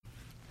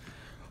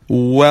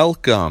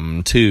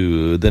Welcome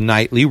to the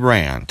Nightly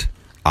Rant.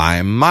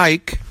 I'm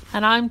Mike.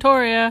 And I'm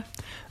Torya.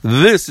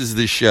 This is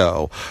the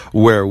show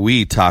where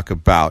we talk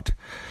about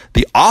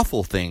the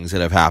awful things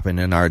that have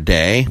happened in our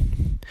day,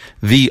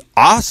 the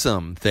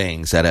awesome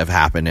things that have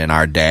happened in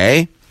our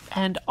day,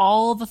 and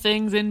all the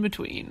things in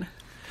between.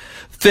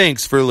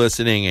 Thanks for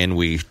listening, and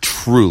we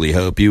truly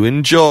hope you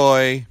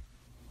enjoy.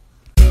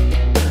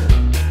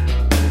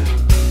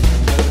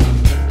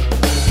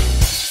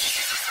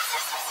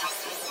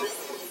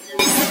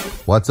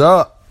 What's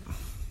up?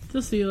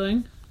 The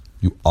ceiling.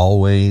 You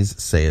always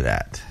say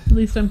that. At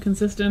least I'm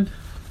consistent.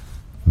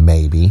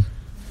 Maybe.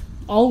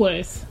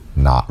 Always.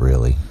 Not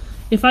really.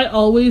 If I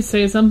always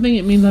say something,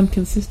 it means I'm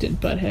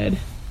consistent, butthead.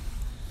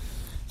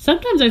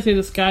 Sometimes I say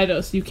the sky, though,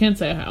 so you can't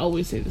say I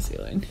always say the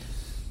ceiling.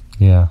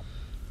 Yeah.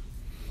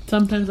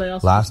 Sometimes I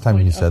also... Last time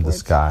you said the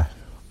sky.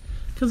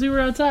 Because we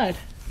were outside.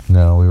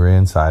 No, we were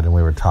inside and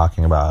we were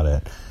talking about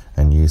it.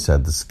 And you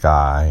said the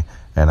sky.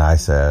 And I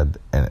said...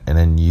 And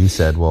then you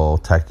said, well,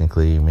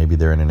 technically, maybe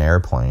they're in an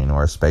airplane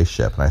or a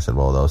spaceship. And I said,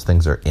 well, those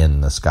things are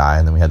in the sky.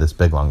 And then we had this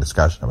big, long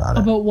discussion about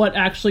it. About what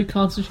actually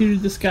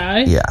constituted the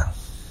sky? Yeah.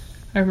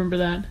 I remember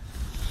that.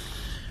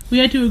 We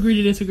had to agree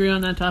to disagree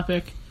on that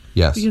topic.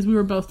 Yes. Because we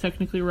were both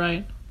technically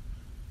right.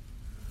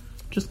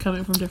 Just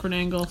coming from different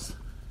angles.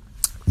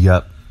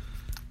 Yep.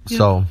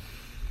 So,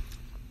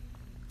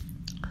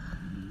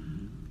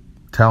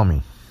 tell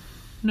me.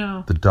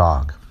 No. The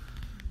dog.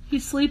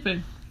 He's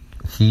sleeping.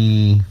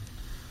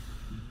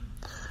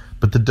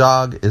 But the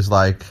dog is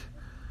like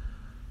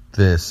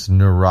this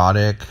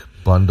neurotic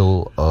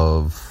bundle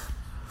of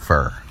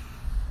fur.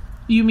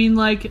 You mean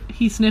like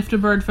he sniffed a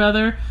bird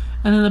feather,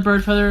 and then the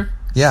bird feather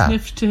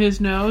sniffed to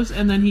his nose,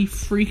 and then he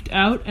freaked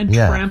out and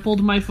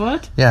trampled my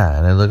foot? Yeah,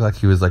 and it looked like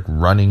he was like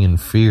running in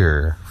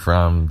fear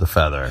from the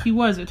feather. He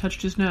was. It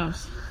touched his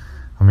nose.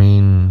 I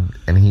mean,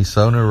 and he's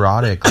so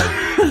neurotic.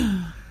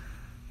 Like,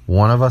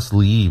 one of us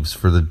leaves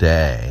for the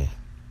day,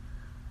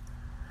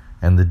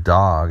 and the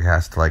dog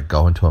has to like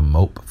go into a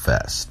mope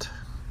fest.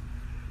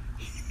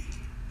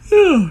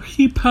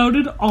 He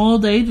pouted all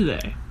day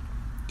today.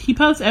 He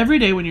pouts every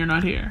day when you're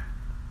not here.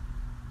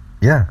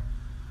 Yeah.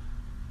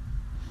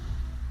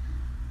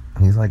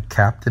 He's like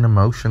Captain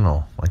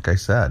Emotional, like I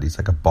said. He's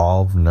like a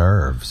ball of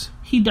nerves.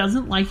 He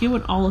doesn't like it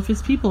when all of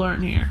his people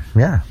aren't here.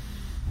 Yeah.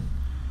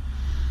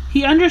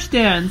 He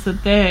understands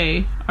that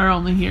they are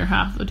only here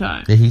half the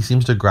time. Yeah, he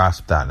seems to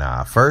grasp that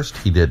now. At first,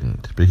 he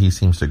didn't, but he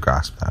seems to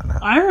grasp that now.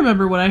 I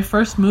remember when I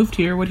first moved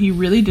here, what he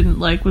really didn't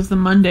like was the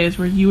Mondays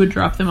where you would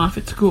drop them off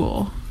at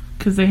school.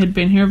 Because they had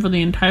been here for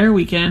the entire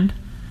weekend.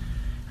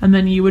 And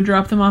then you would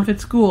drop them off at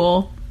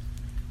school.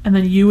 And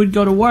then you would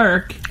go to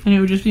work. And it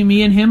would just be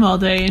me and him all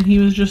day. And he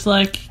was just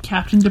like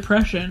Captain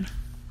Depression.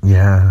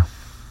 Yeah.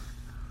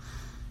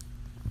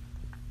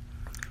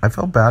 I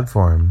felt bad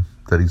for him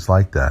that he's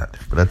like that.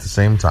 But at the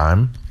same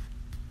time,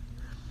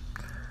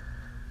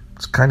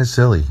 it's kind of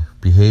silly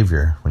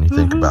behavior when you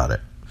think about it.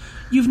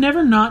 You've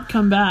never not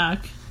come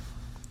back.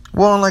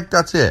 Well, like,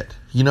 that's it.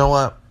 You know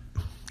what?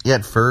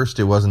 At first,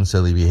 it wasn't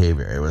silly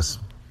behavior. It was,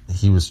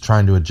 he was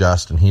trying to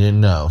adjust and he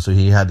didn't know. So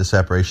he had the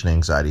separation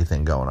anxiety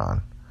thing going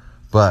on.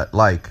 But,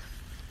 like,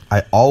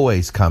 I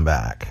always come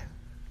back.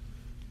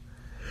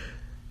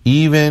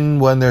 Even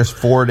when there's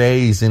 4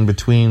 days in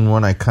between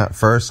when I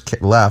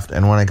first left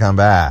and when I come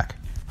back,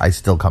 I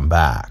still come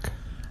back.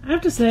 I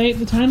have to say,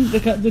 the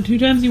 2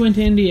 times you went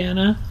to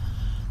Indiana,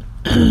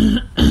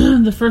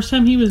 the first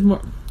time he was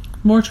more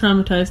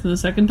traumatized than the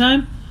second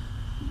time,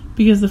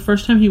 because the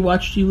first time he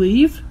watched you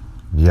leave,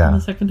 and the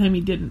second time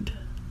he didn't.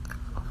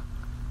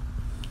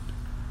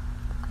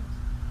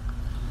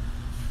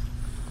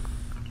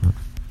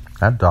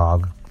 That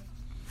dog,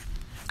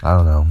 I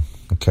don't know.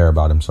 I care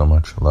about him so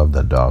much. I love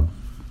that dog.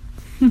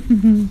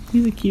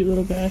 He's a cute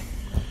little guy.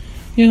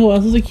 You know who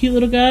else is a cute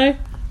little guy?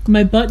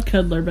 My butt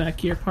cuddler back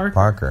here, Parker.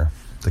 Parker,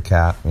 the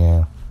cat,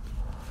 yeah.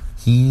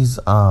 He's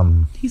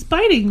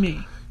biting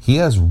me. He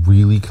has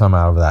really come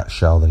out of that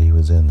shell that he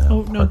was in, though.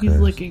 Oh, no, he's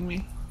licking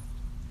me.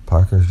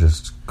 Parker's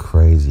just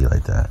crazy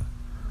like that.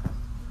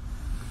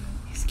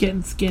 He's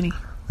getting skinny.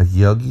 Like,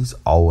 Yogi's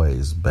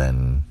always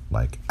been,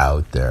 like,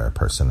 out there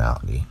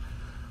personality.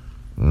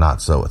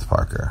 Not so with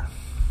Parker.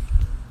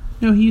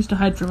 No, he used to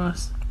hide from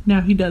us.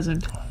 Now he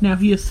doesn't. Now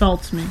he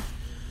assaults me.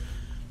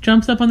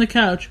 Jumps up on the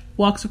couch,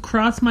 walks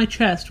across my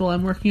chest while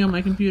I'm working on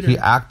my computer. He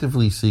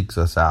actively seeks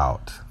us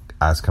out,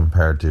 as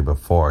compared to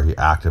before he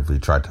actively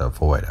tried to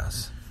avoid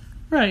us.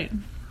 Right.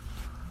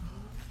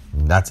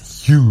 And that's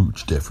a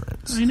huge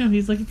difference. I know,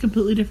 he's like a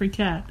completely different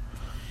cat.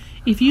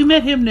 If you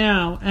met him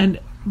now and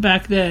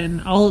back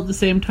then, all at the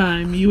same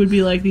time, you would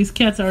be like, these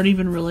cats aren't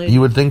even related.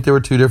 You would think they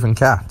were 2 different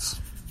cats.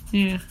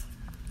 Yeah.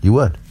 You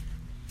would.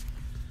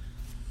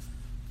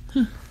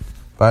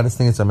 But I just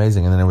think it's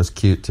amazing. And then it was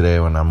cute today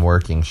when I'm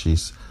working.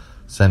 She's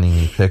sending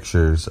me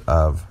pictures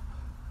of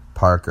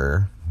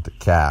Parker, the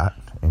cat,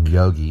 and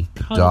Yogi,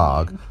 the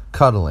dog,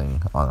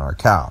 cuddling on our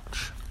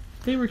couch.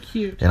 They were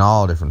cute. In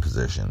all different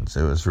positions.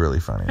 It was really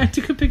funny. I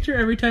took a picture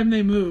every time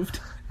they moved.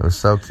 It was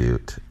so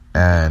cute.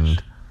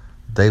 And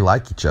they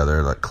like each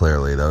other, like,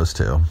 clearly, those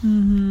two.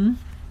 Mm-hmm.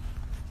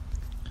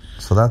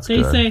 So that's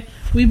good. They say,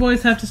 we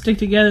boys have to stick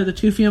together. The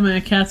two female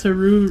cats are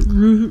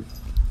ruling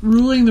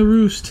the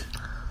roost.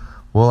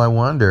 Well, I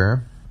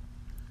wonder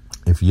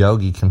if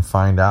Yogi can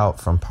find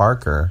out from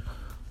Parker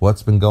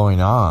what's been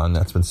going on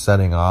that's been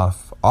setting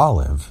off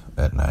Olive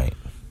at night.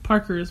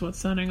 Parker is what's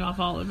setting off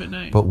Olive at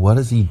night. But what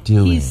is he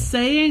doing? He's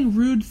saying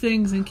rude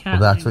things in cat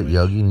Well, that's language.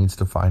 what Yogi needs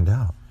to find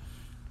out.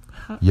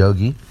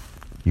 Yogi,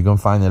 you gonna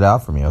find it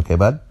out for me, okay,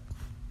 bud?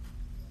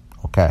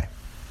 Okay.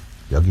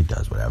 Yogi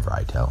does whatever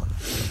I tell him.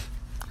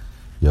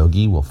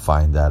 Yogi will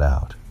find that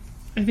out.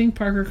 I think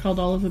Parker called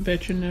Olive a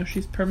bitch and now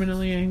she's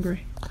permanently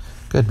angry.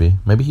 Could be.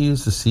 Maybe he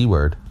used the C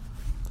word.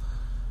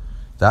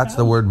 That's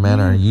the word men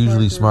are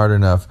usually smart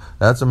enough.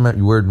 That's a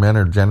word men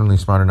are generally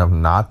smart enough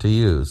not to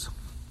use.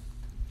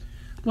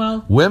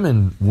 Well,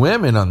 women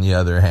on the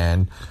other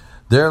hand,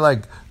 they're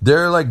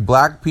like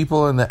black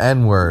people in the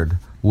N word.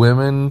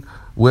 Women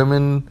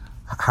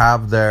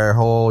have their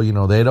whole,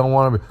 they don't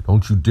want to.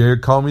 Don't you dare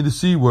call me the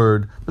C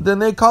word. But then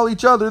they call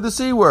each other the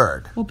C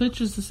word. Well,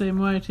 bitch is the same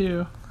way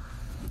too.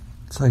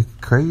 It's like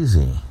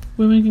crazy.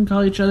 Women can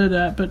call each other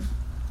that, but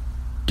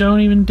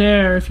don't even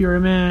dare, if you're a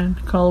man,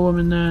 call a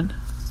woman that.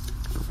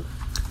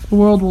 The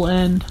world will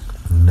end.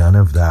 None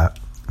of that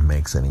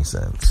makes any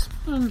sense.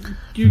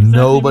 Exactly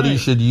nobody right.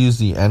 should use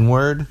the N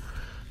word.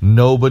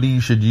 Nobody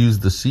should use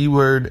the C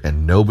word,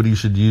 and nobody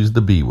should use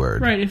the B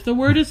word. Right. If the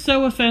word is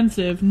so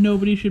offensive,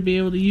 nobody should be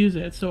able to use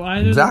it. So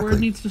either the word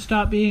needs to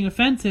stop being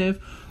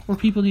offensive, or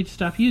people need to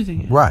stop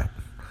using it. Right.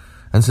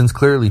 And since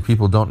clearly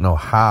people don't know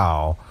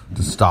how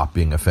to stop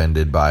being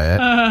offended by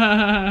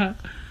it,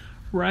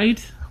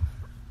 right?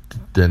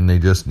 Then they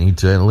just need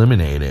to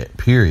eliminate it,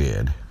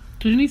 period.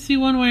 Didn't he see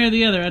one way or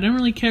the other? I don't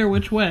really care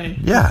which way.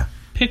 Yeah.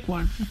 Pick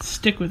one. Let's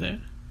stick with it.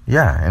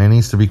 Yeah, and it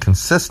needs to be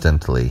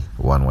consistently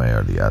one way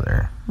or the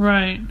other.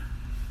 Right.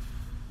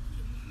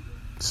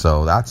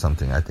 So that's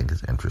something I think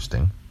is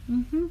interesting.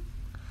 Mm-hmm.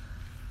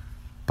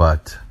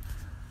 But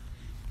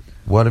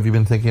what have you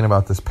been thinking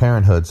about this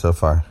Parenthood so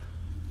far?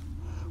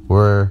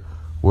 We're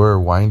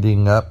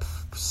winding up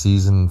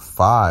season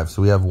 5,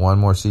 so we have one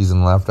more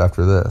season left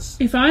after this.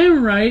 If I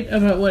am right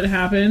about what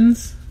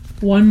happens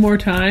one more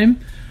time,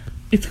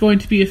 it's going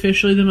to be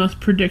officially the most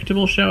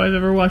predictable show I've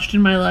ever watched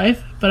in my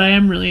life, but I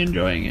am really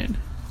enjoying it.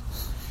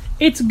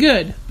 It's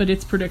good, but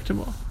it's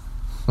predictable.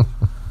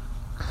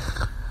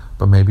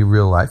 But maybe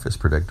real life is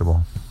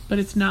predictable. But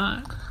it's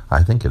not.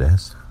 I think it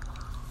is.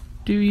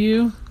 Do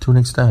you? To an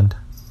extent.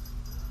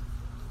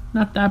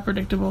 Not that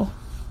predictable.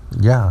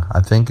 Yeah,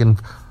 I think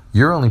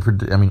you're only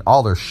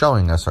all they're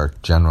showing us are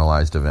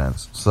generalized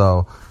events.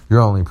 So you're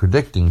only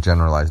predicting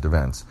generalized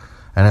events.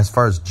 And as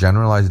far as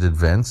generalized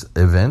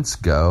events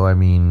go,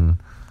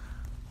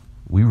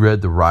 we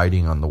read the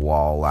writing on the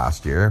wall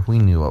last year. We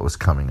knew what was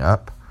coming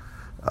up.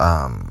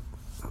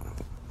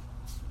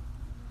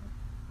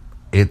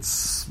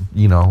 It's,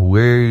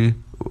 we're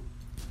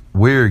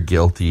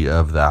guilty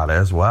of that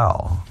as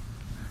well.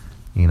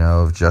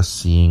 Of just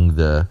seeing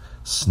the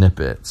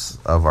snippets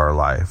of our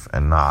life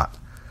and not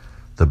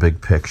the big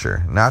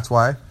picture. And that's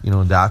why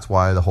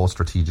the whole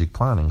strategic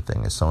planning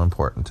thing is so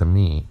important to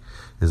me,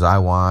 is I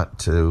want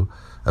to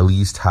at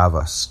least have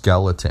a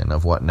skeleton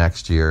of what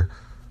next year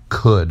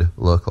could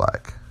look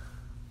like.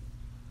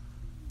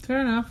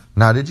 Fair enough.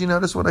 Now, did you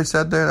notice what I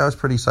said there? That was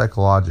pretty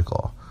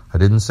psychological. I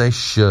didn't say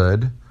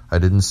should. I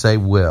didn't say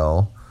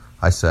will.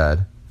 I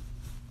said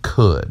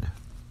could.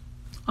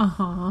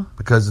 Uh-huh.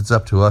 Because it's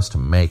up to us to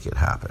make it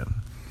happen.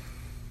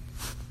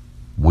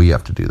 We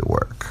have to do the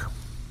work.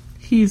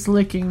 He's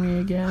licking me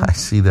again. I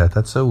see that.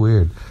 That's so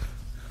weird.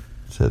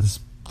 So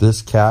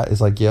this cat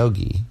is like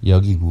Yogi.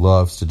 Yogi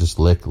loves to just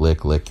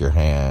lick your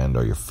hand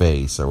or your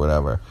face or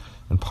whatever.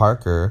 And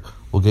Parker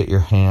will get your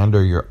hand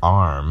or your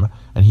arm,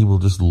 and he will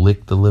just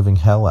lick the living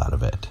hell out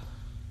of it.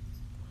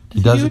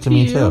 He does it to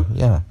me too.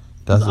 Yeah.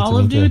 Does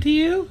Olive do it to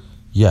you?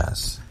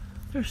 Yes.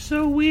 They're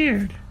so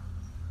weird.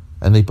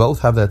 And they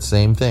both have that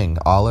same thing.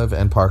 Olive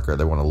and Parker,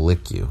 they want to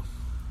lick you.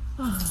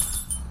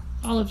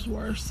 Olive's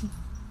worse.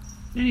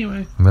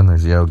 Anyway. And then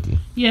there's Yogi.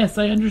 Yes,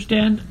 I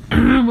understand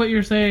what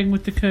you're saying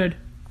with the could.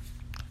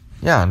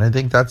 Yeah, and I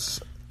think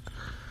that's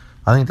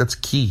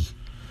key.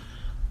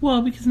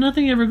 Well, because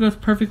nothing ever goes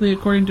perfectly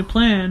according to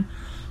plan.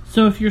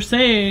 So if you're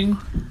saying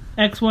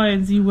X, Y,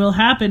 and Z will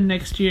happen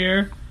next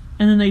year,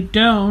 and then they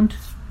don't,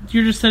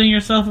 you're just setting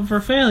yourself up for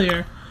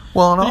failure.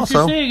 Well, and but also, if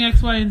you're saying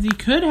X, Y, and Z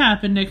could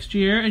happen next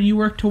year, and you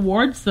work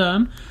towards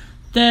them,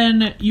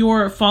 then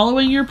you're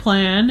following your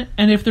plan,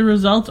 and if the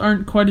results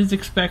aren't quite as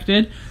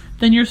expected,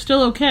 then you're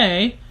still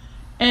okay,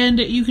 and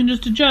you can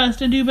just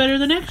adjust and do better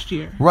the next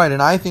year. Right,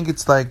 and I think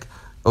it's like,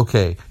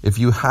 okay, if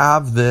you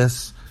have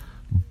this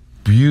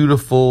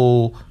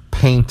beautiful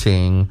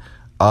painting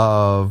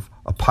of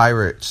a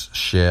pirate's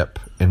ship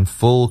in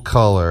full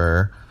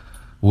color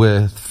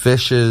with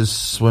fishes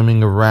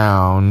swimming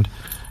around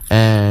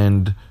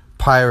and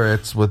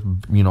pirates with,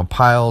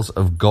 piles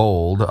of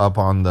gold up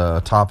on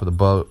the top of the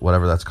boat,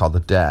 whatever that's called, the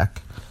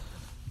deck.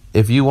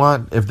 If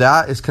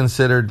that is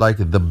considered like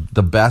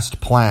the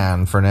best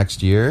plan for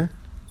next year,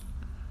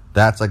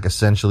 that's like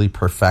essentially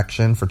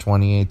perfection for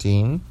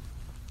 2018,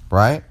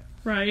 right?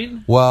 Right.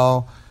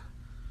 Well,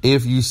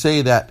 if you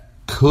say that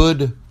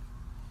could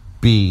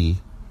be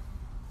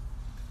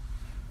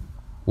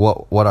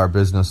what our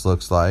business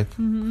looks like,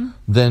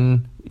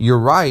 then you're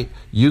right.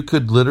 You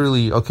could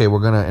literally, okay,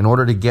 in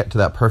order to get to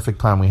that perfect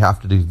plan, we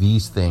have to do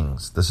these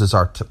things. This is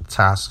our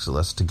tasks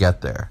list to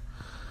get there.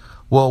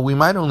 Well, we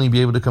might only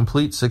be able to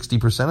complete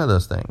 60% of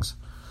those things.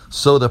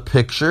 So the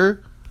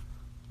picture,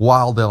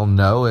 while they'll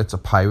know it's a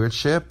pirate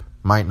ship,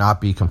 might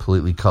not be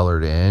completely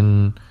colored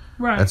in,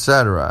 right,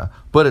 etc.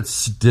 But it's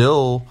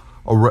still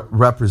a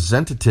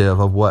representative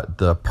of what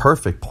the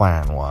perfect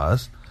plan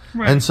was.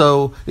 Right. And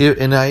so,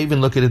 and I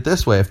even look at it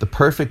this way: if the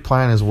perfect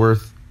plan is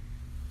worth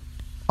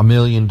 $1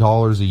 million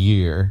a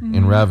year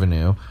in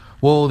revenue,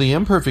 well, the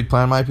imperfect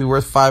plan might be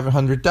worth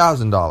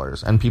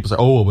 $500,000. And people say,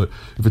 "Oh, but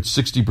if it's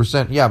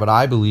 60%, yeah." But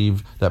I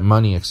believe that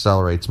money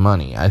accelerates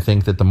money. I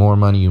think that the more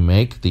money you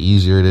make, the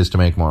easier it is to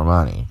make more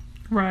money.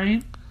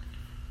 Right.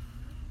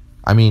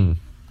 I mean,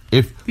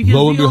 if because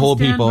lo and behold,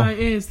 people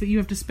is that you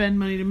have to spend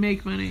money to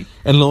make money.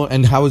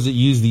 And how is it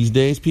used these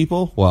days,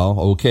 people? Well,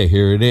 okay,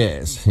 here it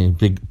is.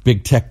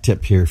 Big tech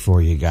tip here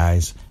for you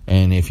guys.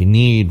 And if you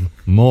need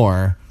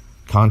more,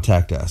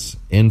 contact us.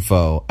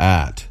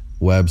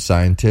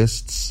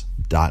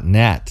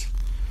 info@webscientists.net.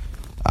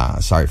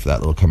 Sorry for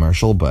that little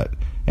commercial, but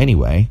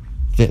anyway,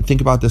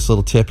 think about this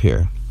little tip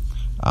here.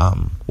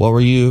 What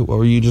were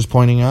you just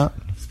pointing out?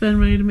 Spend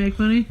money to make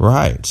money.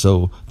 Right.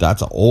 So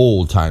that's an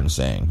old time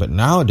saying. But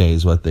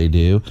nowadays what they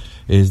do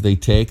is they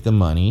take the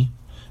money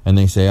and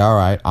they say, all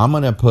right, I'm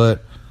going to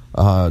put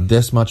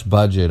this much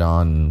budget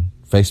on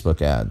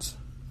Facebook ads.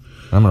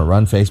 And I'm going to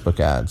run Facebook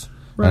ads.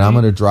 Right. And I'm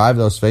going to drive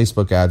those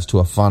Facebook ads to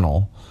a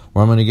funnel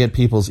where I'm going to get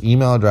people's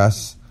email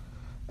address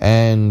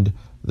and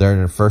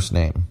their first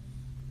name.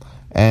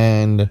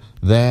 And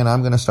then I'm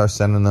going to start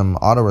sending them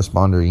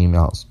autoresponder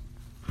emails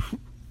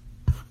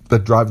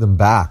that drive them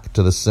back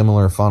to the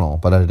similar funnel,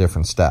 but at a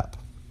different step.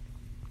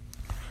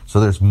 So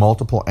there's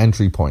multiple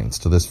entry points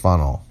to this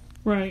funnel.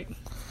 Right.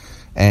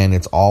 And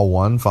it's all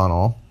one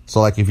funnel. So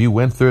like if you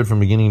went through it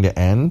from beginning to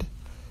end,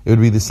 it would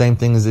be the same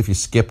thing as if you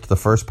skipped the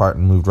first part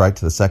and moved right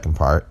to the second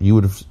part.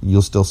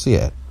 You'll still see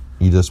it.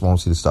 You just won't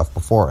see the stuff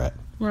before it.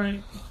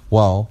 Right.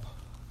 Well,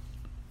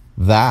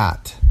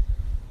 that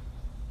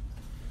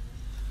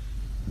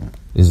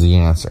is the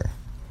answer.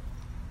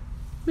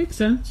 Makes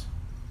sense.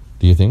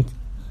 Do you think?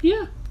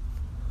 Yeah.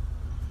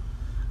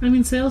 I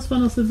mean, sales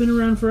funnels have been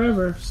around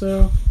forever,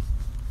 so.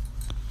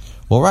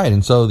 Well, right,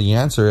 and so the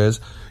answer is,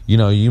 you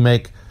get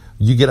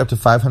up to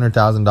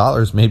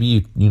 $500,000.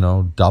 Maybe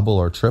you double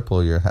or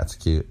triple your. That's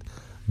cute.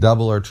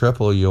 Double or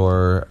triple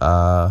your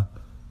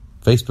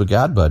Facebook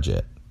ad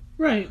budget.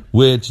 Right.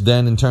 Which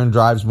then in turn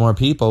drives more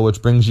people,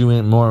 which brings you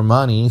in more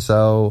money.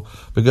 So,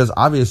 because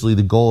obviously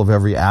the goal of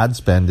every ad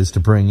spend is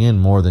to bring in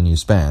more than you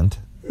spent.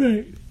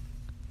 Right.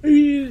 I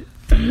mean,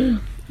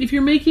 if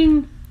you're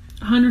making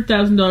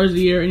 $100,000 a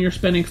year and you're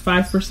spending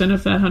 5%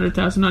 of that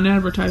 $100,000 on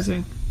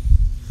advertising,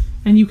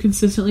 and you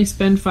consistently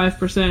spend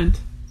 5%.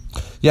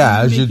 Yeah,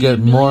 as you get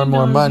more and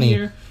more money,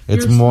 year,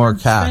 it's more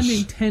cash.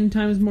 Spending 10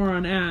 times more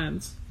on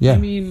ads. Yeah, I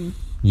mean,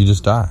 you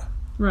just die.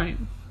 Right.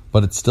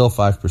 But it's still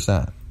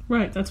 5%.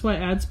 Right. That's why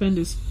ad spend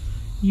is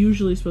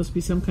usually supposed to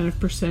be some kind of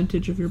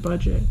percentage of your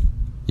budget.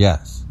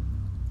 Yes.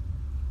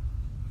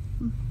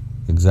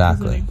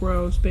 Exactly. And it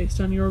grows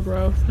based on your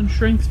growth and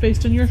shrinks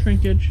based on your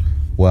shrinkage.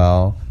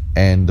 Well,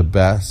 and the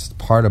best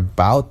part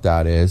about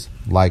that is,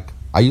 like,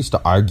 I used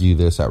to argue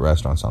this at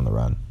Restaurants on the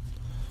Run.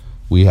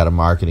 We had a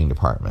marketing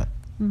department.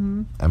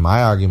 Mm-hmm. And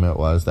my argument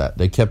was that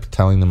they kept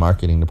telling the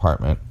marketing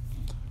department,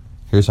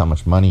 here's how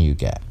much money you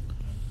get.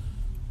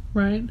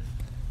 Right.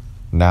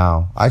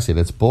 Now, I say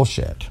that's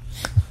bullshit.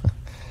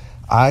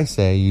 I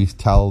say you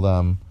tell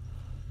them,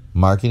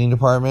 marketing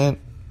department,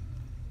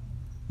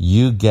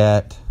 you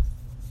get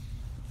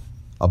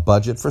a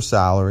budget for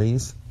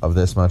salaries of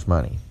this much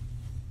money.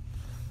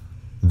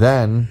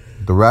 Then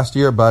the rest of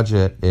your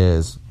budget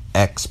is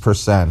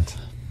X%.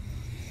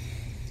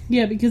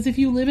 Yeah, because if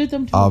you limit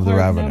them to a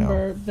hard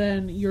number,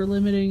 then you're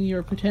limiting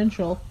your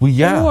potential. Well,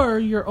 yeah. Or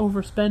you're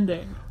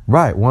overspending.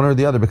 Right, one or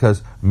the other,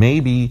 because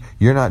maybe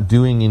you're not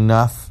doing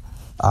enough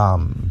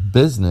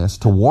business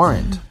to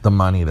warrant the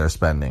money they're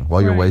spending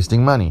while you're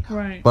wasting money.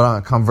 Right.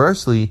 But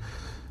conversely,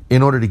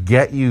 in order to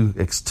get you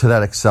to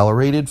that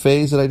accelerated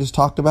phase that I just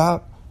talked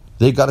about,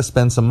 they've got to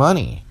spend some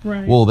money.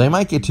 Right. Well, they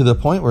might get to the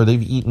point where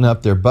they've eaten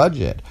up their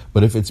budget.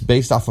 But if it's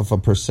based off of a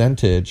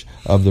percentage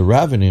of the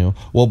revenue,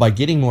 well, by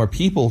getting more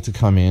people to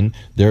come in,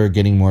 they're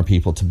getting more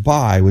people to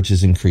buy, which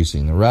is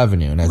increasing the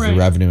revenue. And as the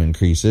revenue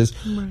increases,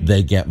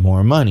 they get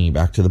more money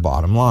back to the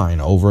bottom line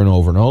over and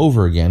over and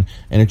over again.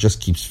 And it just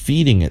keeps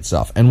feeding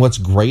itself. And what's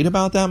great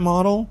about that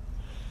model,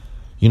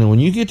 when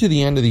you get to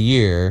the end of the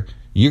year,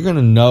 you're going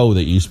to know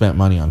that you spent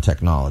money on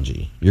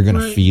technology. You're going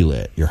to feel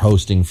it. Your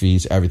hosting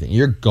fees, everything.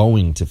 You're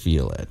going to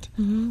feel it.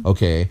 Mm-hmm.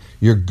 Okay?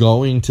 You're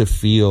going to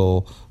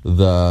feel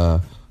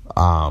the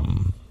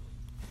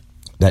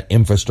that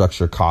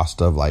infrastructure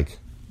cost of like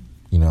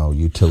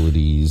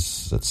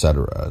utilities, et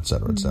cetera, et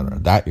cetera, et cetera.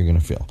 That you're going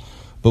to feel.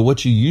 But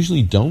what you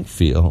usually don't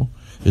feel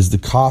is the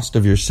cost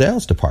of your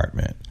sales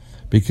department,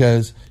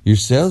 because your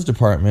sales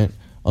department,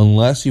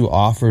 unless you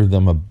offer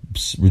them a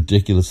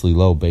ridiculously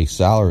low base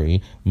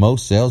salary,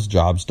 most sales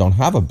jobs don't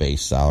have a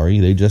base salary.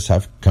 They just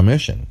have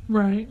commission.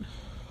 Right.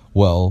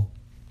 Well,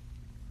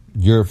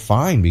 you're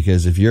fine,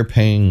 because if you're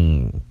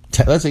paying,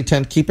 let's say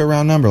 10, keep a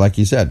round number, like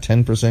you said,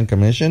 10%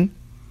 commission,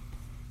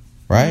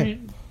 right?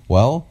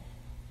 Well,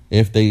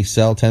 if they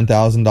sell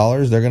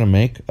 $10,000, they're going to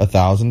make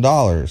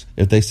 $1,000.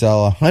 If they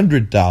sell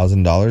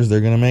 $100,000,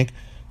 they're going to make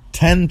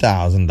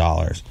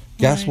 $10,000.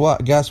 Guess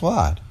what? Guess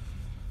what?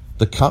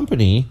 The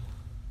company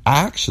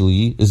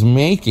actually is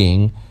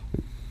making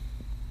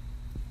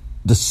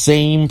the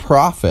same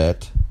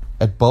profit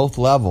at both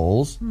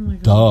levels.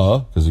 Duh,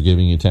 because they're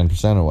giving you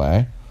 10%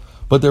 away.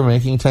 But they're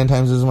making 10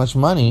 times as much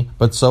money,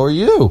 but so are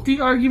you. The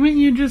argument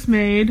you just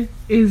made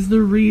is the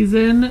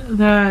reason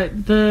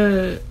that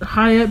the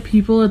high-up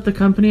people at the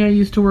company I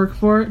used to work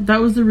for,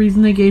 that was the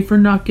reason they gave for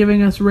not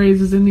giving us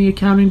raises in the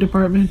accounting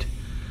department.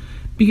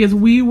 Because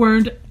we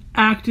weren't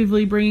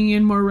actively bringing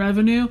in more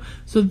revenue,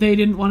 so they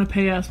didn't want to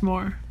pay us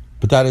more.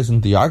 But that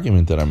isn't the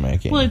argument that I'm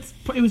making. Well,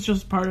 it was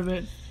just part of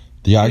it.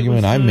 The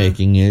argument I'm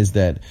making is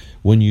that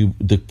when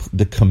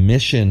the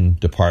commission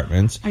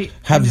departments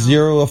have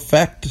zero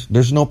effect,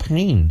 there's no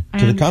pain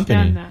to the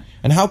company. That.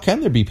 And how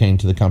can there be pain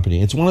to the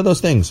company? It's one of those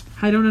things.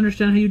 I don't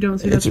understand how you don't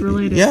see that's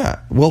related.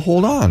 Yeah. Well,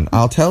 hold on.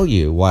 I'll tell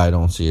you why I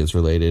don't see it's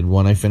related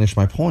when I finish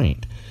my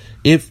point.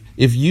 If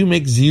you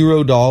make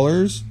 $0,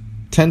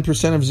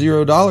 10% of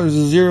 $0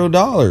 is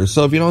 $0.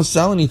 So if you don't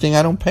sell anything,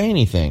 I don't pay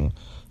anything.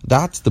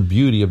 That's the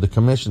beauty of the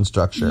commission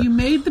structure. You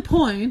made the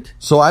point.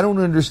 So I don't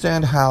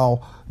understand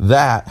how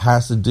that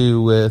has to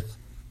do with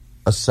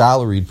a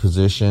salaried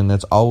position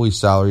that's always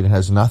salaried and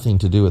has nothing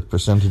to do with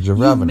percentage of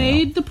revenue. You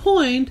made the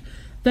point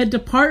that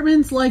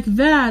departments like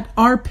that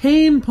are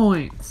pain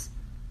points.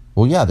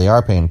 Well, yeah, they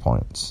are pain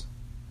points.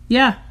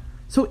 Yeah.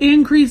 So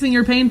increasing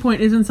your pain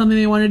point isn't something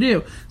they want to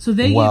do. So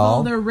they give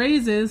all their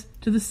raises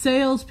to the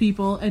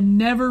salespeople and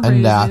never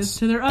raises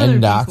to their other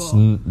people.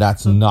 And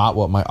that's not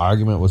what my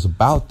argument was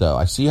about, though.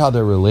 I see how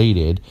they're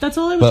related. That's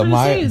all I was trying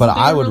to say. But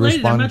I would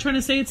respond. I'm not trying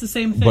to say it's the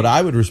same thing. But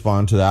I would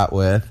respond to that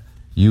with,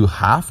 you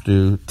have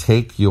to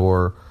take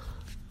your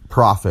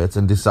profits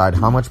and decide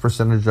how much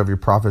percentage of your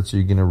profits are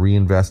you going to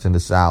reinvest into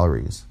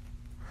salaries.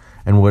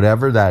 And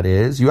whatever that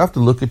is, you have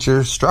to look at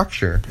your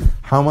structure.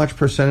 How much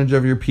percentage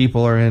of your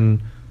people are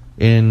in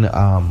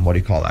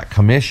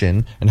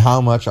commission, and how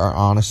much are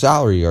on a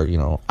salary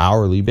or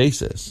hourly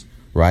basis,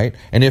 right?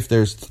 And if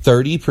there's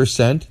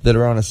 30% that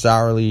are on a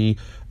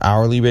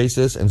hourly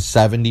basis and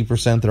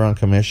 70% that are on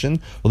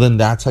commission, well, then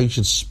that's how you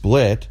should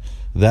split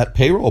that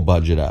payroll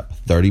budget up.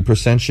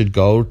 30% should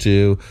go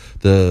to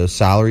the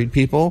salaried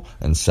people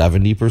and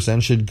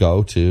 70% should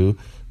go to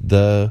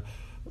the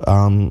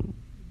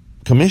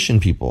commission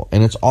people,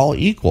 and it's all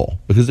equal.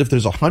 Because if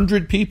there's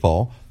 100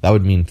 people, that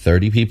would mean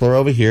 30 people are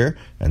over here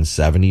and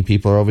 70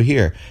 people are over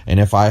here. And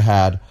if I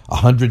had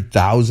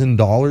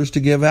 $100,000 to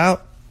give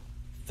out,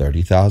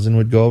 30,000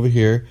 would go over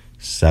here,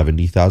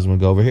 70,000 would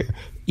go over here.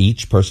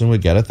 Each person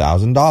would get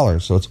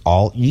 $1,000, so it's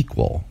all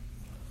equal.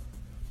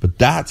 But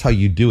that's how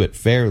you do it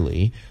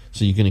fairly.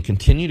 So you're going to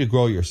continue to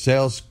grow your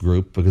sales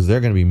group because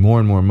they're going to be more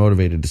and more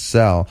motivated to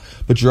sell.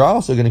 But you're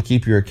also going to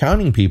keep your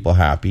accounting people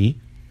happy,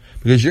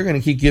 because you're going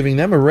to keep giving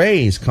them a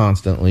raise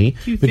constantly.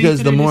 Do you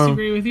because think that I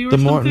disagree with you or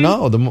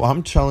something?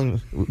 I'm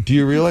telling. Do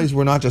you realize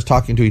we're not just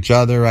talking to each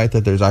other, right?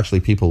 That there's actually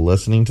people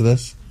listening to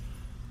this,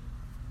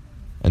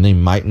 and they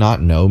might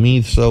not know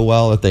me so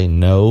well that they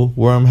know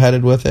where I'm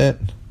headed with it.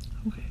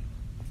 Okay.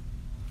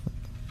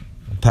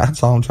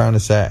 That's all I'm trying to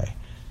say.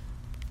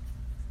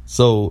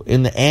 So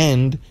in the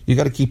end, you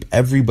got to keep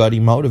everybody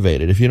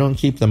motivated. If you don't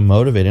keep them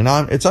motivated,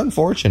 and it's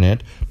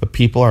unfortunate, but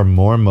people are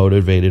more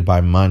motivated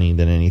by money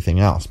than anything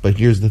else. But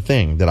here's the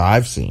thing that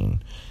I've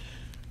seen.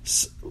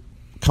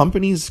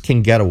 Companies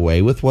can get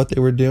away with what they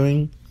were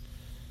doing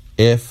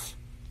if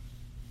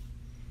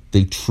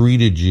they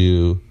treated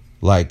you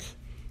like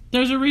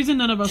there's a reason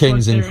none of us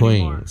kings and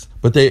queens. Anymore.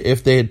 But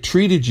if they had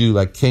treated you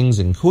like kings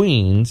and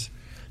queens,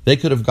 they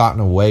could have gotten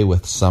away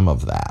with some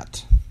of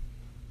that.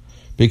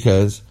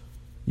 Because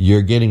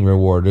you're getting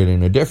rewarded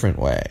in a different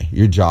way.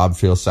 Your job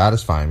feels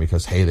satisfying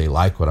because, hey, they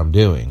like what I'm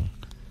doing.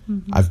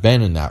 Mm-hmm. I've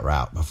been in that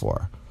route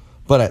before.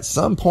 But at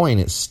some point,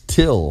 it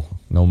still,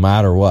 no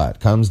matter what,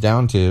 comes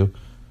down to,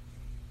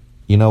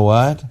 you know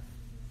what?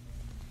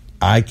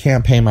 I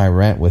can't pay my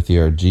rent with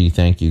your, gee,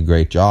 thank you,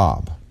 great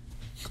job.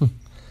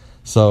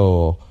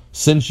 So,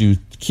 since you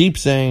keep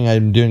saying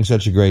I'm doing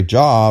such a great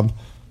job,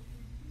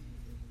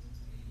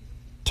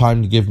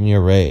 time to give me a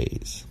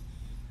raise.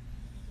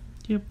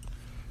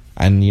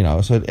 And,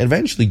 so it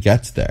eventually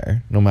gets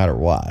there, no matter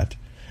what.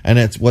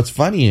 And what's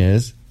funny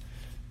is,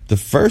 the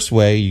first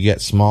way you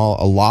get a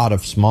lot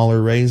of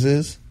smaller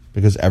raises,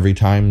 because every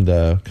time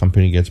the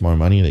company gets more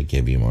money, they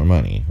give you more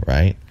money,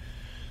 right?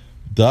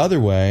 The other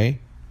way,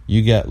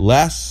 you get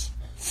less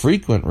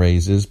frequent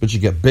raises, but you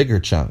get bigger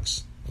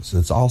chunks. So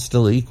it's all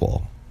still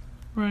equal.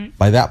 Right.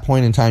 By that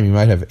point in time, you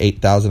might have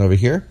 $8,000 over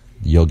here.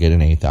 You'll get an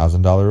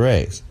 $8,000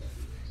 raise.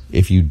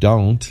 If you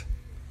don't,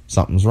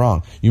 something's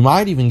wrong. You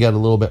might even get a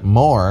little bit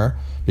more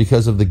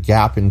because of the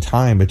gap in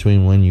time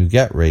between when you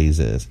get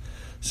raises.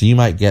 So you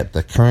might get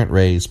the current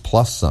raise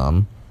plus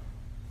some,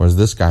 whereas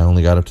this guy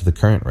only got up to the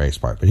current raise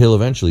part. But he'll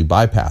eventually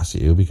bypass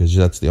you because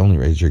that's the only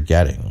raise you're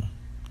getting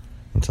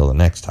until the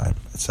next time,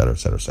 et cetera, et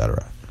cetera, et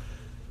cetera.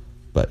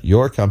 But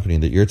your company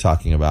that you're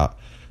talking about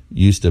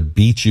used to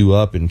beat you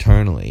up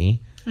internally.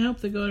 I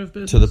hope they go out of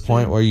business to the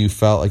point where you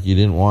felt like you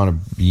didn't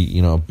want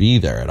to be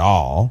there at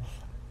all.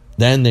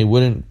 Then they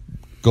wouldn't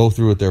go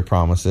through with their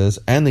promises,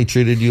 and they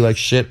treated you like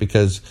shit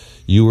because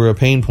you were a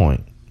pain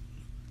point.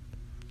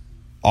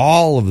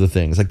 All of the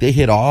things, like they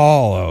hit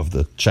all of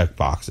the check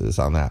boxes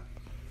on that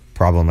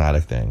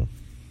problematic thing.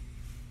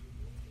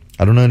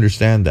 I don't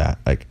understand that.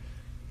 Like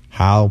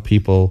how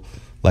people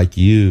like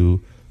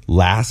you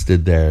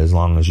lasted there as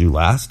long as you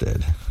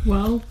lasted.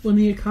 Well, when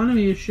the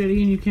economy is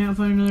shitty and you can't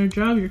find another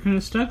job, you're kind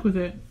of stuck with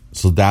it.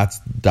 So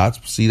that's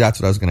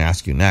what I was going to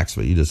ask you next,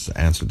 but you just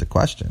answered the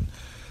question.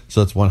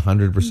 So it's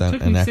 100% it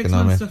took an me 6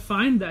 economic. months to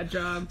find that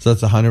job. So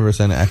it's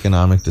 100%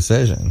 economic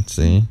decision.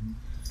 See,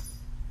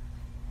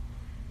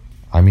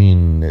 I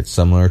mean, it's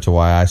similar to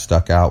why I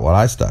stuck out what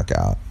I stuck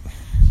out.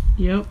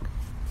 Yep,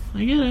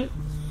 I get it.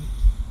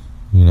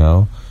 You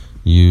know,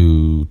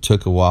 you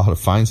took a while to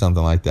find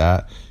something like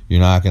that. You're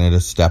not going to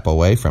just step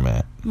away from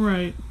it.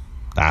 Right.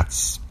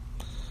 That's,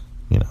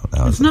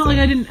 it's not like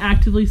I didn't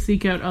actively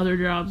seek out other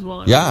jobs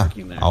while I was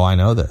working there. Oh, I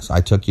know this.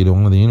 I took you to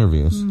one of the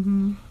interviews.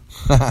 Mm-hmm.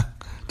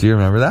 Do you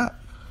remember that?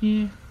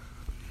 Yeah.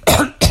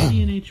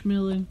 E&H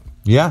Milling.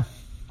 Yeah.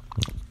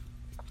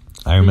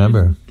 I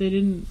remember. They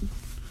didn't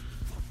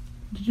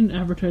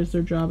advertise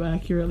their job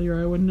accurately,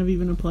 or I wouldn't have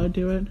even applied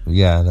to it.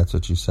 Yeah, that's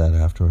what you said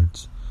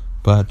afterwards.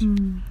 But,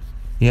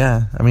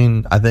 yeah, I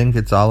mean, I think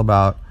it's all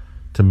about,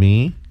 to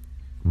me,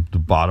 the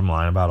bottom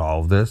line about all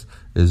of this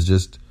is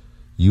just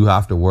you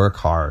have to work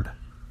hard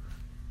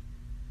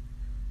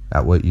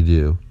at what you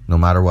do, no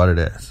matter what it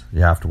is.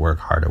 You have to work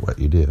hard at what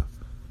you do.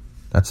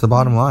 That's the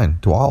bottom line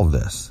to all of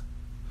this.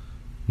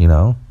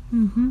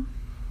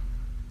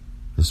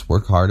 Just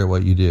work hard at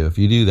what you do. If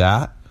you do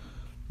that,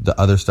 the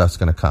other stuff's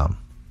going to come.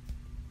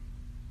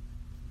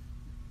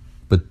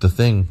 But the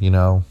thing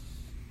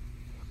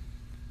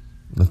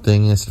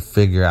is to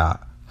figure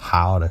out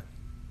how to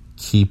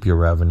keep your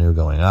revenue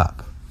going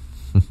up.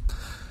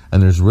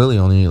 And there's really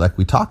only, like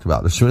we talked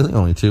about, there's really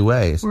only 2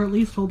 ways. Or at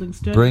least holding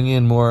steady. Bring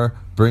in more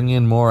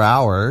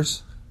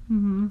hours,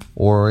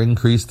 or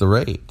increase the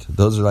rate.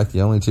 Those are like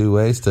the only 2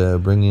 ways to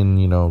bring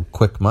in,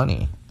 quick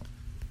money.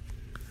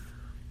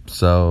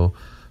 So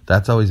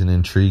that's always an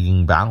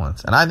intriguing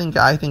balance. And I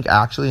think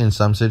actually in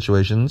some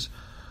situations,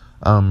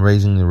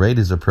 raising the rate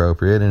is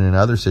appropriate, and in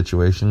other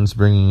situations,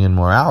 bringing in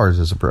more hours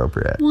is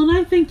appropriate. Well, and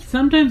I think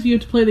sometimes you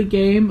have to play the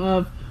game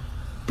of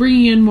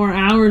bringing in more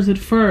hours at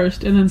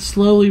first and then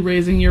slowly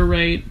raising your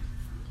rate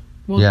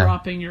while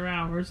dropping your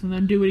hours, and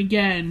then do it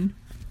again.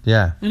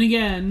 Yeah. And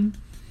again.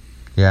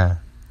 Yeah.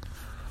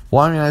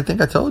 Well, I mean, I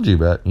think I told you,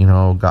 but,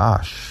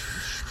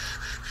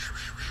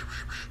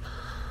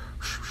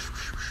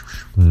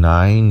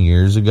 9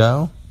 years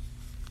ago,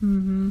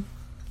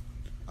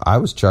 I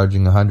was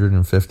charging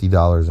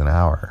 $150 an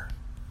hour.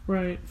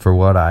 Right. For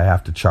what I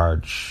have to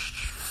charge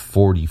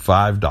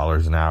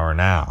 $45 an hour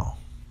now.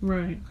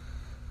 Right.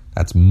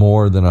 That's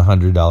more than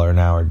 $100 an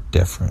hour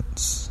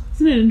difference.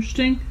 Isn't it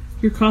interesting?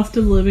 Your cost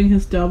of living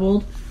has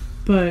doubled,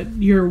 but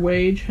your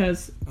wage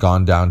has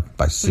gone down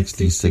by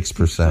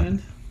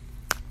 66%.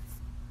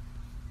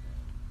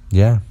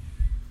 Yeah.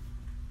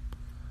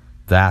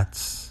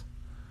 That's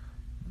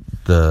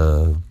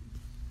the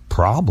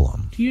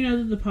problem. Do you know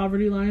that the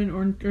poverty line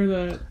or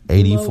the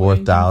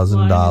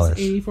 $84,000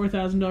 is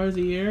 $84,000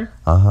 a year?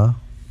 Uh-huh.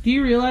 Do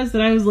you realize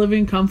that I was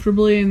living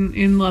comfortably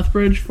in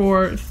Lethbridge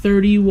for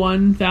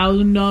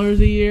 $31,000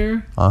 a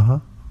year? Uh-huh.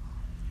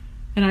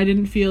 And I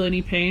didn't feel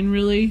any pain,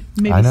 really.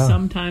 Maybe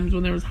sometimes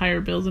when there was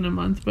higher bills in a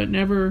month, but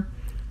never.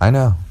 I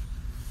know.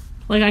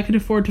 Like, I could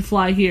afford to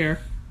fly here.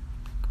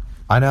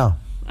 I know.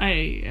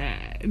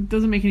 It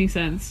doesn't make any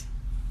sense.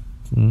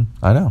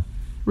 I know.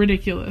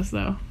 Ridiculous,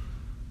 though.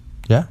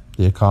 Yeah,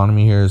 the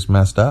economy here is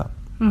messed up.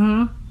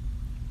 Uh-huh.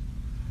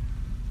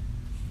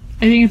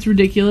 I think it's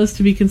ridiculous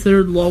to be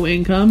considered low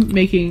income,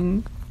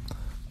 making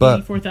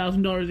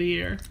 $84,000 a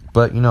year.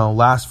 But,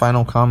 last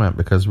final comment,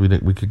 because we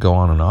could go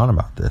on and on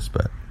about this,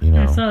 but,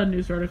 I saw a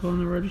news article in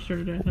the Register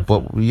today.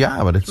 But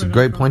it's a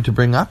great point to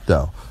bring up,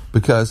 though,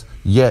 because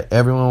yet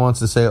everyone wants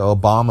to say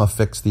Obama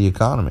fixed the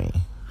economy.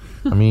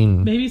 I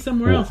mean... Maybe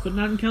somewhere else, but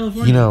not in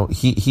California.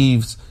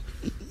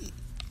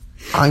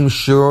 I'm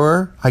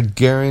sure, I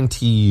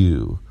guarantee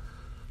you,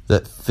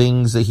 that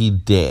things that he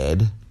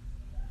did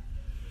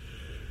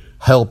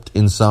helped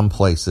in some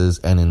places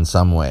and in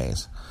some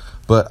ways.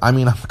 But, I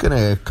mean, I'm going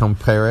to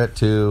compare it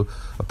to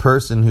a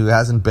person who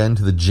hasn't been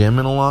to the gym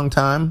in a long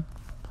time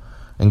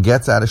and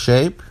gets out of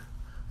shape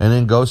and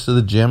then goes to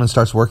the gym and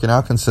starts working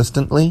out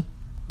consistently.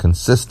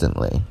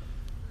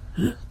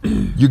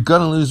 You're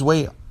going to lose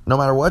weight no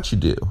matter what you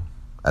do.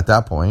 at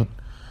that point.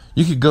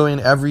 You could go in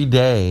every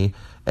day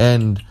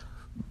and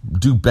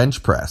do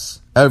bench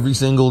press every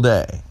single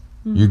day.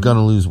 You're going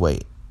to lose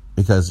weight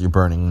because you're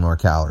burning more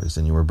calories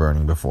than you were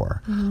burning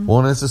before. Well,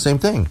 and it's the same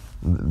thing.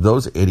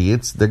 Those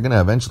idiots, they're going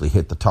to eventually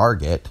hit the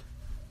target.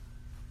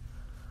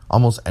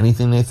 Almost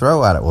anything they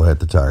throw at it will hit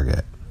the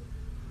target.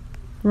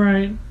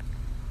 Right.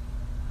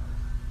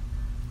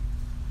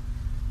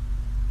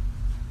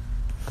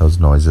 Those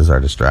noises are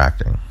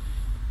distracting.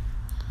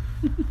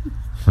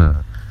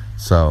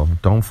 So,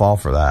 don't fall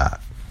for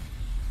that.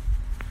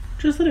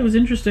 Just that it was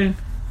interesting.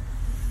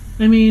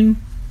 I mean,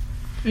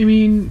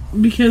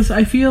 because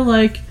I feel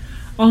like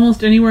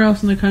almost anywhere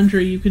else in the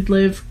country you could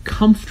live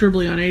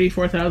comfortably on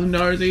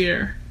 $84,000 a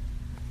year.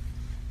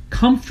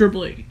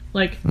 Comfortably.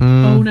 Like,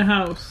 own a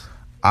house.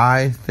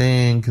 I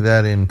think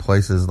that in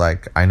places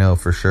like, I know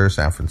for sure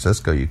San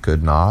Francisco, you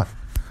could not.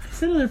 I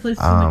said other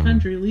places in the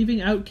country,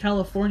 leaving out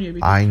California.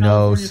 Because I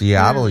know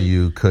Seattle,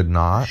 you could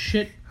not.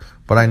 Shit.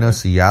 But I know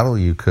Seattle,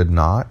 you could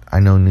not. I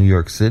know New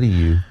York City,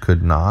 you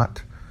could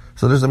not.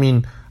 So there's,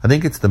 I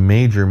think it's the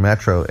major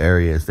metro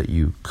areas that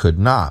you could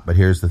not. But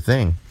here's the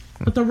thing.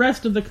 But the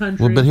rest of the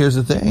country. Well, but here's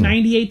the thing.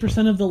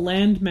 98% of the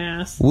land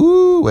mass.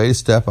 Woo! Way to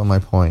step on my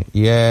point.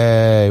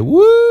 Yay!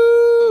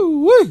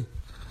 Woo! Woo!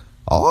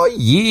 Oh,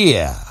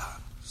 yeah!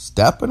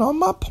 Stepping on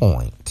my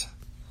point.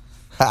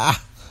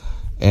 Ha!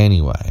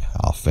 Anyway,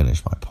 I'll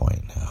finish my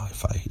point now,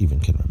 if I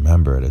even can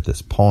remember it at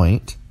this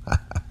point.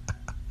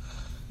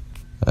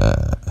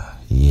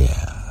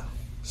 Yeah.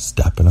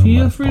 Stepping on my point.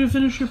 Feel free to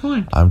finish your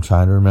point. I'm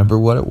trying to remember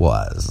what it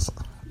was,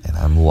 and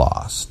I'm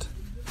lost.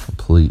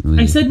 Completely.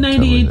 I said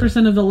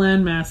 98% of the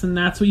land mass, and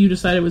that's what you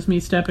decided was me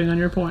stepping on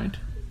your point.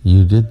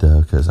 You did,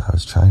 though, because I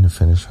was trying to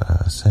finish what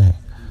I was saying.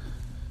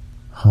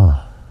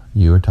 Huh.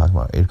 You were talking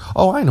about...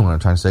 Oh, I know what I'm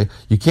trying to say.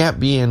 You can't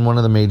be in one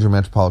of the major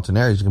metropolitan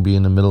areas. You can be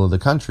in the middle of the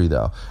country,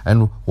 though.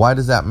 And why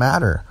does that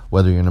matter,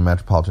 whether you're in a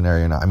metropolitan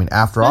area or not?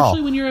 After Especially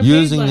all, when you're a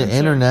using the baseline,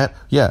 internet...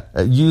 Yeah,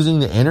 using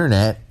the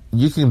internet,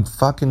 you can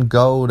fucking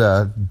go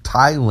to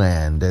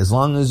Thailand. As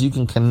long as you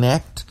can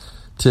connect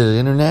to the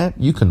internet,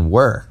 you can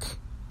work.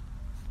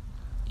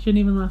 You shouldn't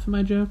even laugh at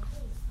my joke.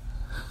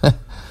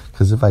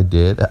 Because if I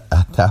did,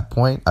 at that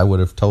point, I would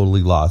have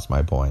totally lost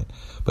my point.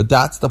 But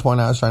that's the point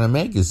I was trying to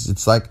make. Is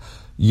it's like...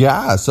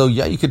 Yeah, so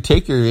you could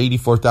take your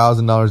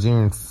 $84,000 a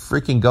year and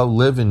freaking go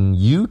live in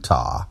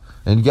Utah.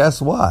 And guess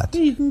what?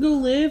 Yeah, you can go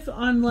live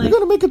on You're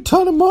going to make a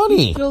ton of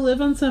money. You can go live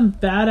on some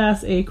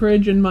badass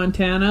acreage in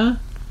Montana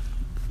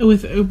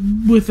with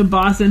a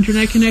boss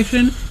internet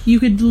connection. You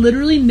could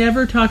literally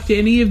never talk to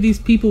any of these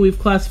people we've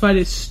classified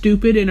as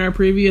stupid in our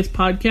previous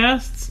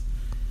podcasts.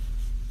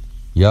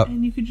 Yep.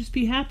 And you could just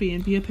be happy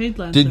and be a paid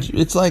lancer.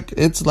 It's like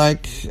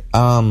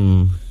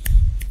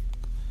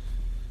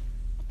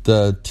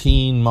the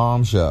Teen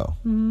Mom Show.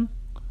 Mm-hmm.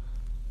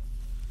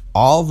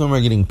 All of them are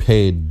getting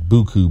paid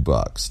buku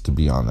bucks to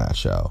be on that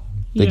show.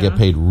 They get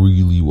paid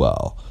really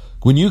well.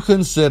 When you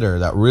consider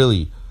that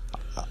really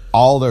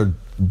all they're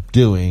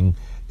doing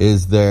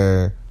is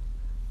they're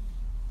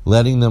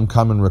letting them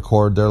come and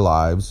record their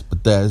lives,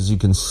 but as you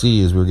can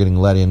see, as we're getting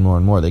let in more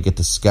and more, they get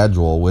to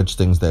schedule which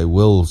things they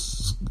will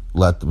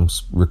let them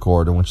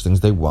record and which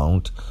things they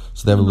won't.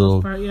 So they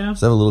have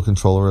so they have a little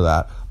control over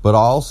that. But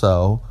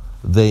also,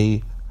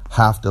 they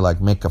have to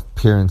make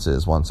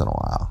appearances once in a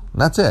while.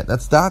 And that's it.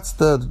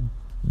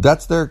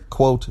 That's their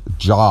quote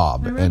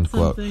job, end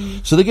quote.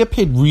 So they get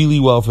paid really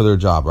well for their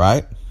job,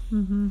 right?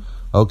 Mm-hmm.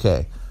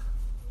 Okay.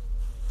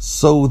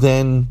 So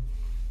then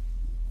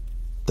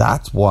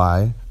that's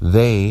why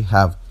they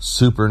have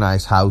super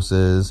nice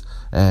houses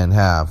and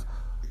have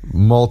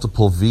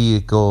multiple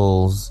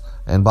vehicles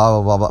and blah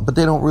blah blah blah, but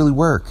they don't really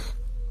work.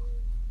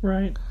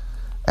 Right.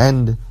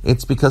 And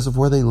it's because of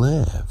where they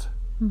live.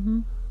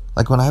 Mm-hmm.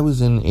 Like when I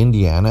was in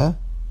Indiana,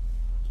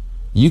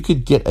 you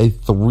could get a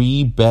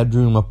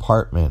 3-bedroom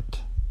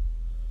apartment,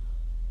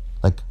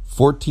 like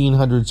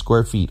 1,400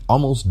 square feet,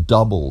 almost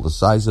double the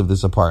size of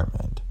this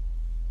apartment,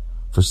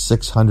 for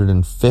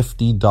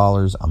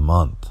 $650 a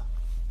month.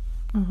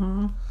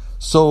 Mm-hmm.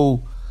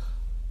 So,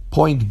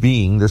 point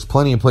being, there's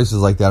plenty of places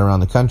like that around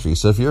the country.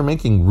 So if you're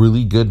making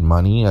really good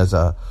money as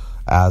a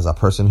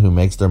person who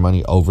makes their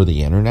money over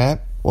the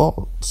internet,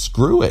 well,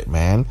 screw it,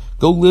 man.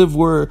 Go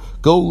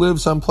live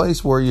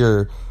someplace where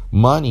your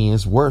money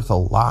is worth a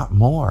lot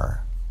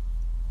more.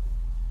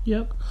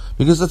 Yep.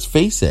 Because let's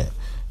face it,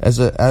 as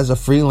a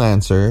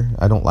freelancer,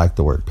 I don't like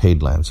the word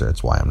paid lancer.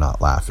 It's why I'm not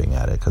laughing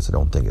at it, because I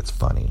don't think it's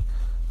funny.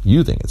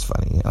 You think it's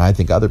funny, and I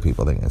think other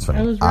people think it's funny.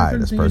 I was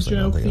referencing a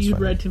joke that you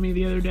read to me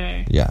the other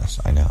day. Yes,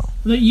 I know.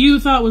 That you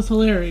thought was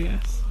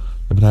hilarious.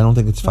 But I don't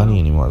think it's funny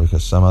anymore,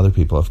 because some other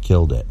people have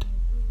killed it.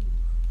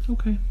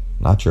 Okay.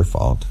 Not your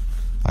fault.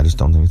 I just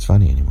don't think it's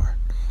funny anymore.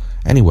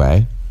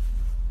 Anyway,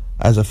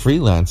 as a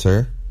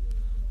freelancer,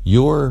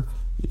 you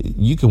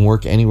can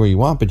work anywhere you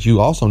want, but you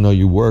also know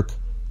you work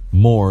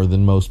more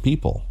than most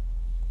people.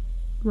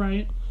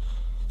 Right.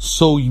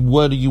 So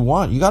what do you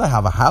want? You got to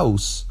have a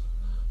house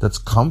that's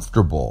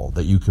comfortable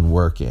that you can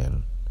work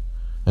in.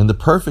 And the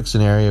perfect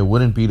scenario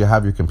wouldn't be to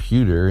have your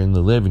computer in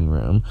the living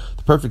room.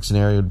 The perfect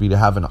scenario would be to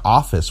have an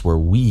office where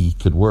we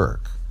could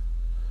work.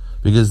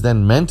 Because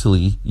then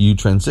mentally you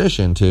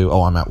transition to,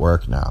 oh, I'm at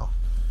work now.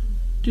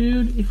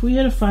 Dude, if we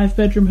had a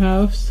 5-bedroom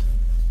house,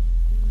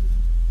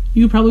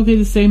 you could probably pay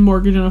the same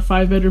mortgage on a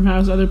 5-bedroom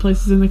house other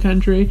places in the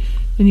country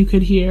than you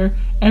could here.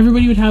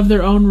 Everybody would have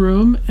their own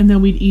room, and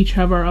then we'd each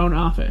have our own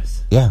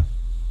office. Yeah,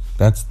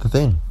 that's the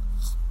thing.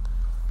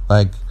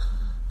 Like,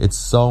 it's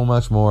so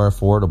much more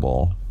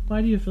affordable.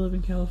 Why do you have to live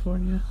in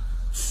California?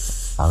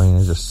 I mean,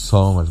 it's just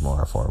so much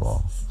more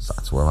affordable. So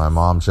that's where my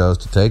mom chose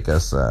to take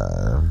us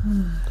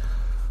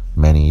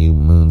many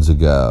moons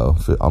ago,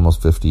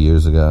 almost 50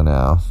 years ago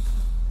now.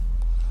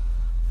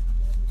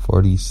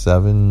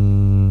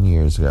 47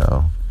 years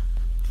ago.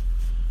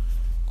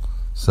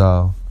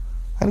 So,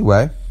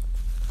 anyway,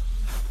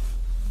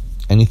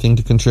 anything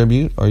to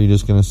contribute, or are you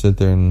just going to sit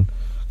there and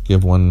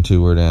give 1- and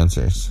 2-word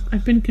answers?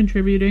 I've been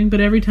contributing, but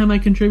every time I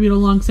contribute a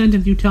long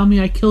sentence, you tell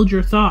me I killed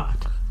your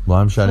thought. Well,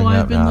 I'm shutting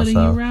up now, letting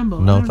so you ramble.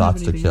 no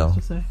thoughts to kill.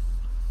 To say.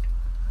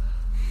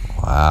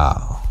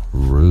 Wow,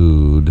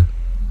 rude.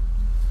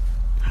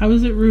 How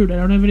is it rude? I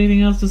don't have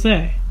anything else to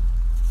say.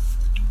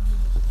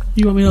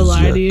 You want me to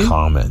lie to you? Your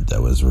comment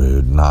that was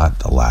rude, not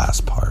the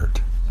last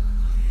part.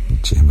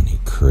 Jiminy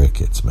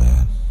crickets,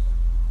 man.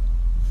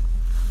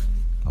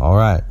 All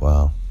right,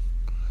 well,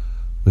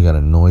 we got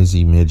a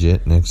noisy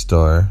midget next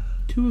door.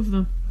 2 of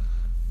them.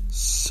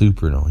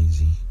 Super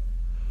noisy.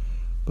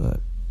 But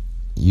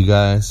you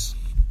guys,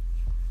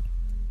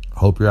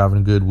 hope you're having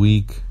a good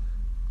week.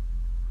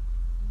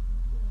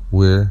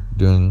 We're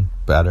doing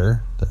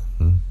better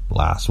than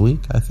last week,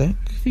 I think.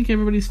 I think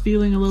everybody's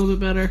feeling a little bit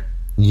better.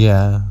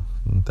 Yeah,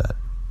 that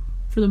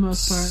for the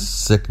most part.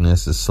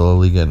 Sickness is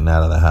slowly getting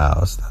out of the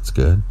house. That's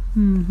good.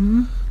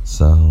 Mm-hmm.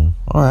 So,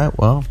 all right,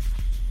 well.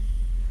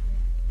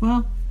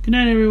 Well, good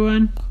night,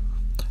 everyone.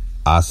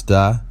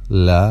 Hasta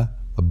la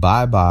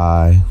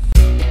bye-bye.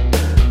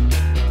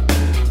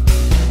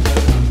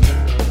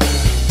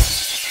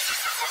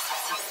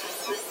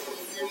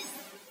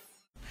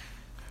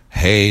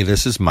 Hey,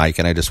 this is Mike,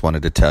 and I just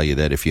wanted to tell you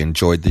that if you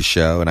enjoyed the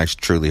show, and I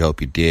truly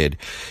hope you did,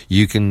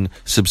 you can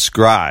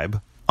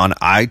subscribe on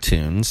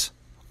iTunes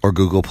or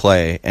Google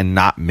Play and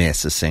not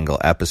miss a single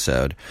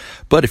episode.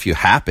 But if you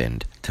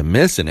happened to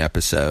miss an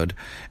episode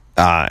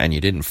and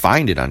you didn't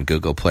find it on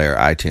Google Play or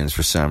iTunes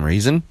for some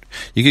reason,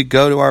 you could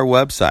go to our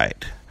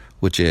website,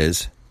 which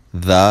is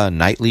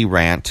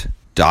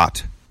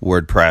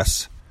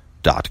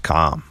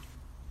thenightly.rant.wordpress.com.